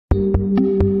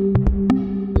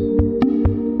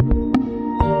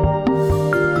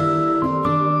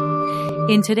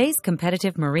In today's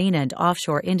competitive marine and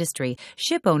offshore industry,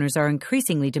 ship owners are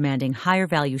increasingly demanding higher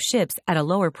value ships at a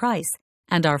lower price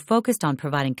and are focused on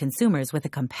providing consumers with a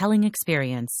compelling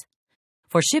experience.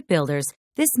 For shipbuilders,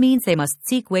 this means they must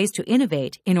seek ways to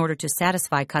innovate in order to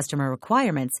satisfy customer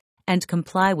requirements and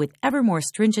comply with ever more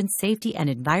stringent safety and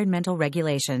environmental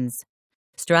regulations,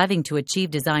 striving to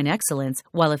achieve design excellence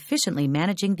while efficiently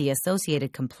managing the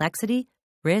associated complexity,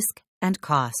 risk, and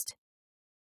cost.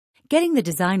 Getting the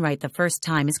design right the first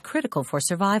time is critical for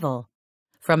survival.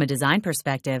 From a design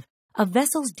perspective, a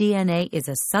vessel's DNA is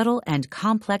a subtle and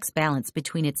complex balance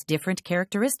between its different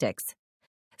characteristics.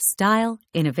 Style,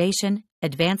 innovation,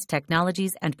 advanced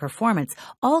technologies, and performance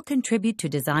all contribute to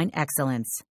design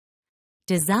excellence.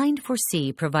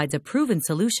 DesignedForSea provides a proven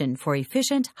solution for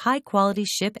efficient, high-quality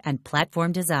ship and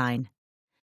platform design.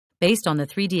 Based on the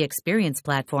 3D Experience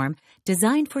platform,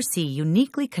 DesignedForSea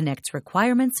uniquely connects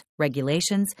requirements,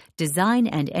 regulations, design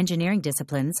and engineering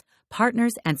disciplines,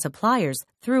 partners, and suppliers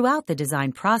throughout the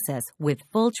design process with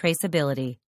full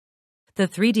traceability. The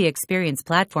 3D Experience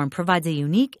platform provides a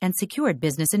unique and secured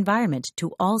business environment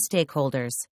to all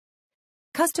stakeholders.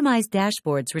 Customized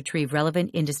dashboards retrieve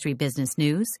relevant industry business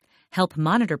news, help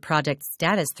monitor project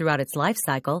status throughout its life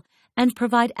cycle, and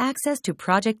provide access to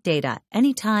project data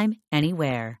anytime,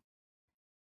 anywhere.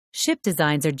 Ship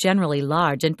designs are generally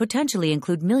large and potentially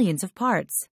include millions of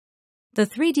parts. The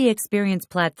 3D Experience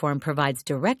platform provides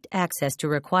direct access to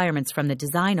requirements from the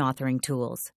design authoring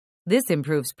tools. This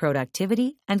improves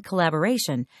productivity and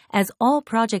collaboration as all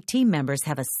project team members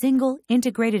have a single,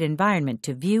 integrated environment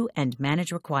to view and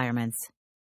manage requirements.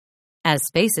 As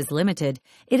space is limited,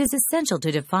 it is essential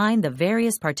to define the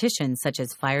various partitions such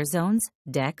as fire zones,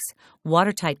 decks,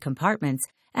 watertight compartments,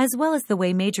 as well as the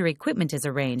way major equipment is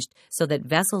arranged so that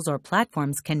vessels or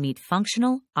platforms can meet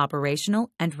functional, operational,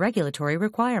 and regulatory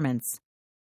requirements.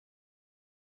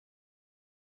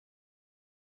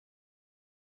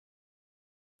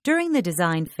 During the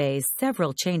design phase,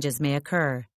 several changes may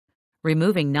occur.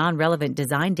 Removing non-relevant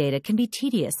design data can be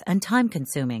tedious and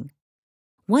time-consuming.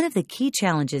 One of the key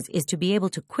challenges is to be able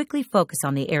to quickly focus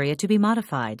on the area to be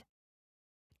modified.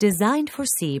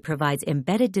 DesignedForSea provides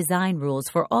embedded design rules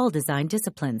for all design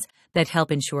disciplines that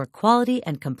help ensure quality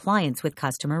and compliance with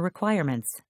customer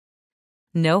requirements.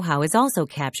 Know-how is also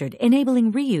captured,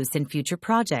 enabling reuse in future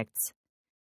projects.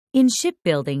 In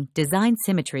shipbuilding, design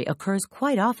symmetry occurs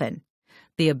quite often.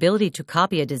 The ability to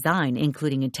copy a design,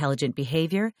 including intelligent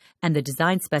behavior, and the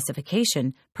design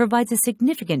specification provides a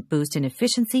significant boost in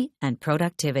efficiency and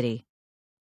productivity.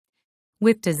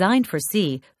 With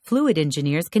DesignedForSea, fluid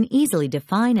engineers can easily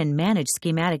define and manage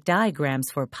schematic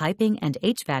diagrams for piping and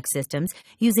HVAC systems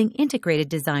using integrated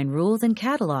design rules and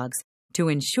catalogs to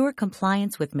ensure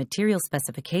compliance with material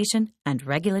specification and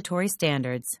regulatory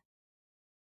standards.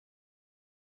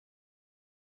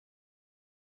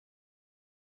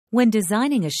 When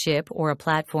designing a ship or a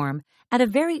platform, at a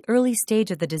very early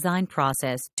stage of the design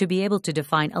process, to be able to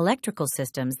define electrical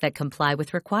systems that comply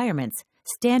with requirements,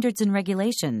 standards, and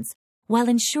regulations, while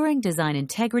ensuring design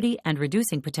integrity and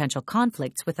reducing potential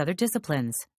conflicts with other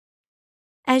disciplines.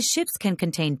 As ships can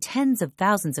contain tens of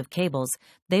thousands of cables,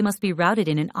 they must be routed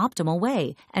in an optimal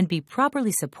way and be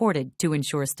properly supported to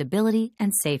ensure stability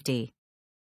and safety.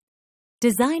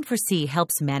 DesignedForSea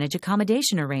helps manage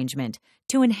accommodation arrangement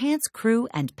to enhance crew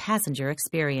and passenger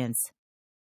experience.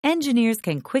 Engineers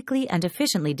can quickly and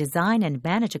efficiently design and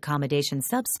manage accommodation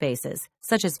subspaces,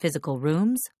 such as physical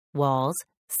rooms, walls,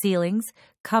 ceilings,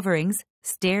 coverings,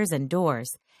 stairs, and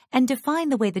doors, and define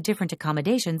the way the different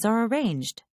accommodations are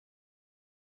arranged.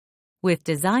 With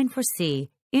DesignedForSea,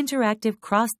 interactive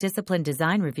cross-discipline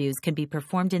design reviews can be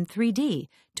performed in 3D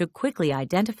to quickly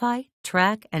identify,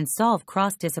 track, and solve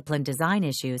cross-discipline design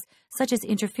issues such as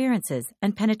interferences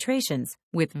and penetrations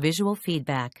with visual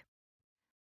feedback.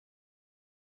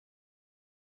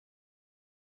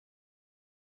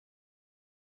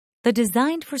 The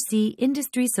DesignedForSea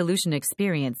Industry Solution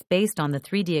Experience based on the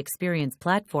 3D Experience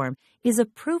platform is a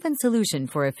proven solution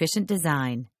for efficient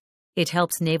design. It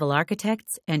helps naval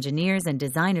architects, engineers, and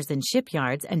designers in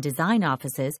shipyards and design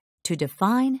offices to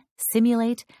define,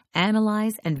 simulate,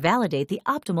 analyze, and validate the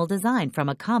optimal design from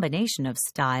a combination of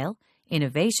style,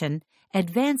 innovation,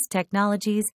 advanced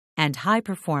technologies, and high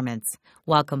performance,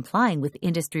 while complying with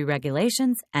industry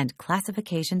regulations and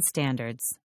classification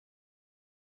standards.